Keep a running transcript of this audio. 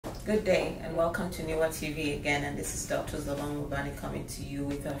Good day and welcome to Newer TV again, and this is Dr. Zalong Mubani coming to you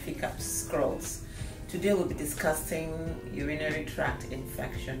with our FICAP scrolls. Today we'll be discussing urinary tract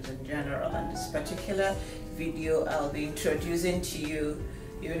infections in general, and this particular video I'll be introducing to you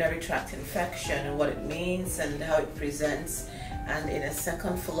urinary tract infection and what it means and how it presents, and in a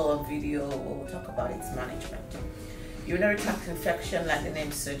second follow-up video we'll talk about its management. Urinary tract infection, like the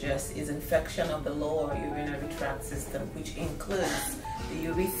name suggests, is infection of the lower urinary tract system, which includes the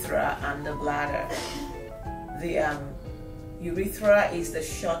urethra and the bladder. The urethra is the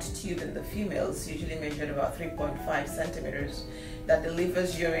short tube in the females, usually measured about 3.5 centimeters, that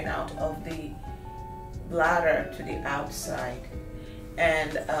delivers urine out of the bladder to the outside.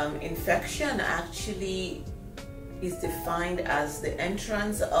 And infection actually is defined as the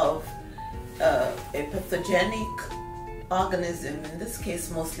entrance of a pathogenic organism, in this case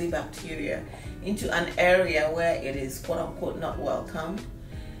mostly bacteria, into an area where it is quote-unquote not welcomed,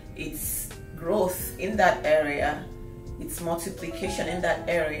 its growth in that area, its multiplication in that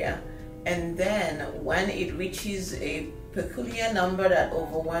area, and then when it reaches a peculiar number that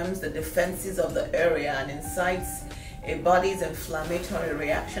overwhelms the defenses of the area and incites a body's inflammatory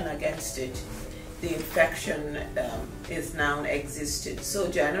reaction against it, the infection is now existed.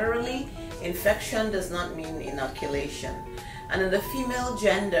 So generally, infection does not mean inoculation. And in the female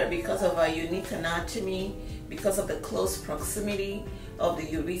gender, because of our unique anatomy, because of the close proximity of the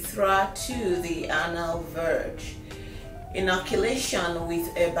urethra to the anal verge, inoculation with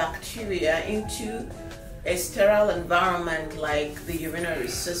a bacteria into a sterile environment like the urinary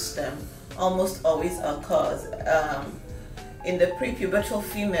system almost always occurs. In the prepubertal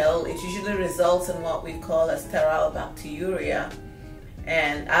female, it usually results in what we call a sterile bacteriuria.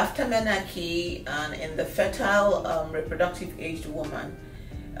 And after menarche and in the fertile reproductive aged woman,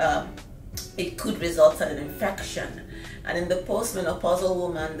 it could result in an infection. And in the postmenopausal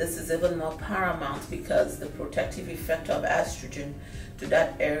woman, this is even more paramount because the protective effect of estrogen to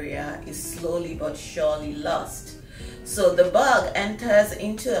that area is slowly but surely lost. So the bug enters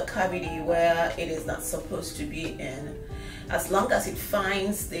into a cavity where it is not supposed to be in. As long as it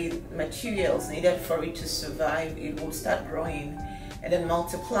finds the materials needed for it to survive, it will start growing and then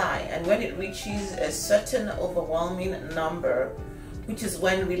multiply. And when it reaches a certain overwhelming number, which is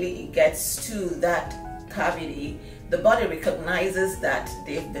when really it gets to that cavity, the body recognizes that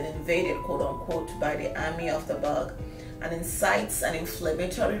they've been invaded, quote unquote, by the army of the bug, and incites an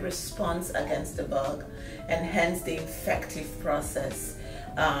inflammatory response against the bug, and hence the infective process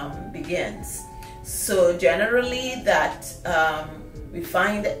begins. So generally that we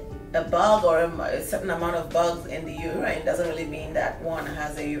find a bug or a certain amount of bugs in the urine doesn't really mean that one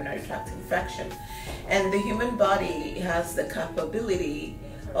has a urinary tract infection. And the human body has the capability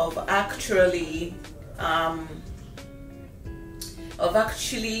of actually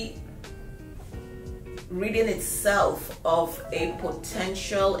ridding itself of a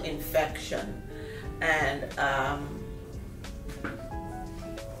potential infection and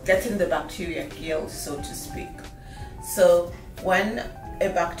getting the bacteria killed, so to speak. So when a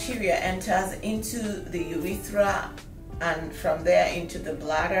bacteria enters into the urethra and from there into the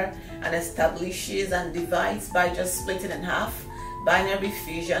bladder and establishes and divides by just splitting in half, binary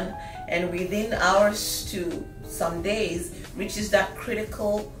fission, and within hours to some days reaches that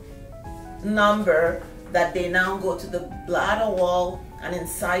critical number that they now go to the bladder wall and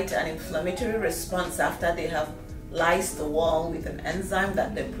incite an inflammatory response after they have lysed the wall with an enzyme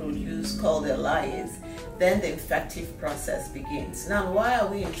that they produce called a lyase, then the infective process begins. Now, why are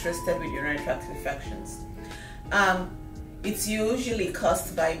we interested with urinary tract infections? It's usually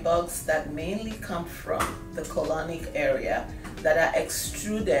caused by bugs that mainly come from the colonic area that are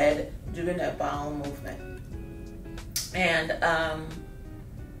extruded during a bowel movement. And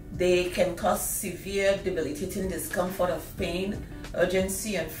they can cause severe debilitating discomfort of pain,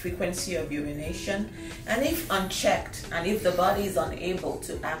 urgency and frequency of urination, and if unchecked and if the body is unable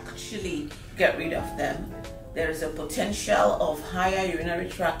to actually get rid of them, there is a potential of higher urinary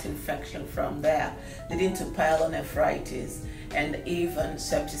tract infection from there, leading to pyelonephritis and even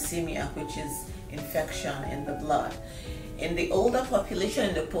septicemia, which is infection in the blood. In the older population,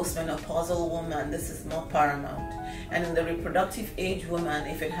 in the postmenopausal woman, this is more paramount. And in the reproductive age woman,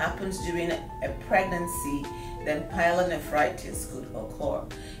 if it happens during a pregnancy, then pyelonephritis could occur.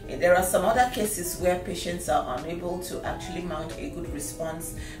 There are some other cases where patients are unable to actually mount a good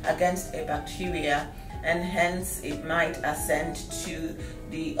response against a bacteria, and hence it might ascend to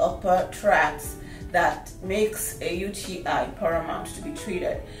the upper tracts that makes a UTI paramount to be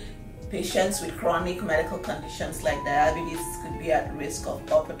treated. Patients with chronic medical conditions like diabetes could be at risk of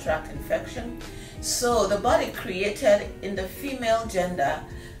upper tract infection. So the body created in the female gender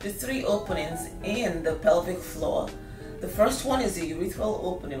the three openings in the pelvic floor. The first one is the urethral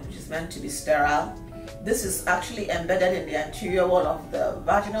opening, which is meant to be sterile. This is actually embedded in the anterior wall of the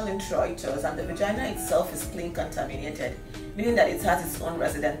vaginal introitus, and the vagina itself is clean contaminated, meaning that it has its own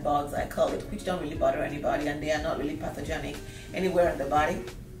resident bugs, I call it, which don't really bother anybody, and they are not really pathogenic anywhere in the body.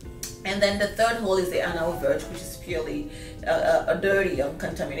 And then the third hole is the anal verge, which is purely dirty,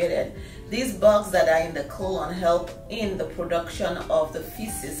 uncontaminated. These bugs that are in the colon help in the production of the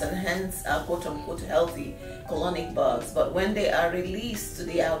feces, and hence are quote-unquote healthy colonic bugs. But when they are released to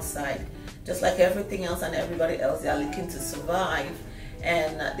the outside, just like everything else and everybody else, they are looking to survive,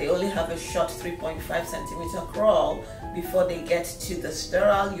 and they only have a short 3.5 centimeter crawl before they get to the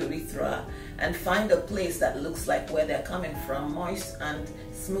sterile urethra and find a place that looks like where they're coming from, moist and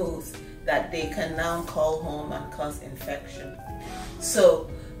smooth, that they can now call home and cause infection. So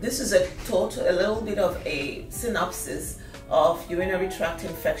this is a little bit of a synopsis of urinary tract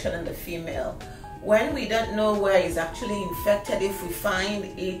infection in the female. When we don't know where it's actually infected, if we find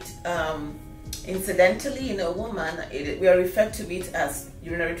it incidentally in a woman, we are referred to it as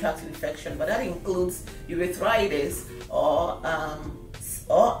urinary tract infection, but that includes urethritis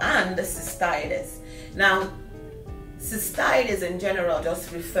and cystitis. Now, cystitis in general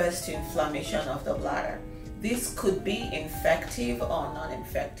just refers to inflammation of the bladder. This could be infective or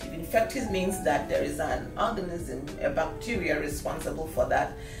non-infective. Infective means that there is an organism, a bacteria responsible for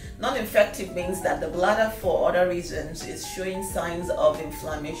that. Non-infective means that the bladder, for other reasons, is showing signs of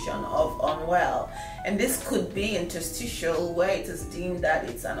inflammation, of unwell. And this could be interstitial, where it is deemed that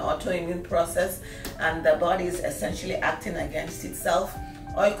it's an autoimmune process and the body is essentially acting against itself.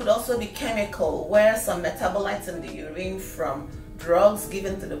 Or it could also be chemical, where some metabolites in the urine from drugs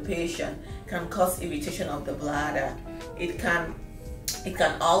given to the patient can cause irritation of the bladder. It can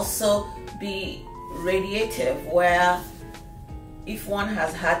also be radiative, where if one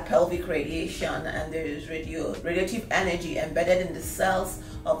has had pelvic radiation and there is radiative energy embedded in the cells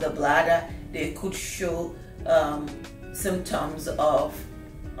of the bladder, they could show symptoms of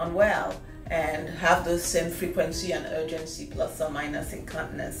unwell and have those same frequency and urgency, plus or minus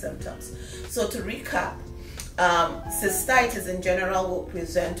incontinence symptoms. So to recap, cystitis in general will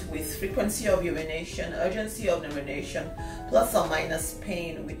present with frequency of urination, urgency of urination, plus or minus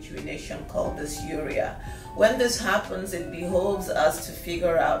pain with urination, called dysuria. When this happens, it behoves us to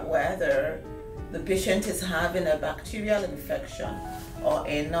figure out whether the patient is having a bacterial infection or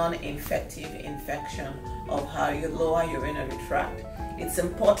a non-infective infection of her lower urinary tract. It's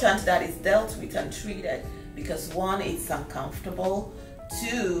important that it's dealt with and treated because, one, it's uncomfortable,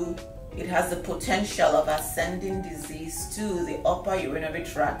 two, it has the potential of ascending disease to the upper urinary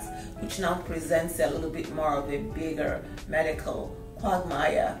tract, which now presents a little bit more of a bigger medical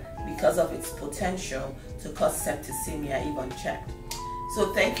quagmire because of its potential to cause septicemia even checked.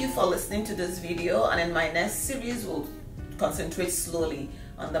 So thank you for listening to this video, and in my next series we'll concentrate slowly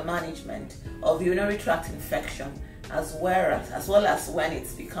on the management of urinary tract infection as well as when it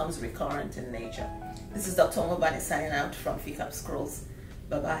becomes recurrent in nature. This is Dr. Mobani signing out from FICAP Scrolls.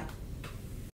 Bye-bye.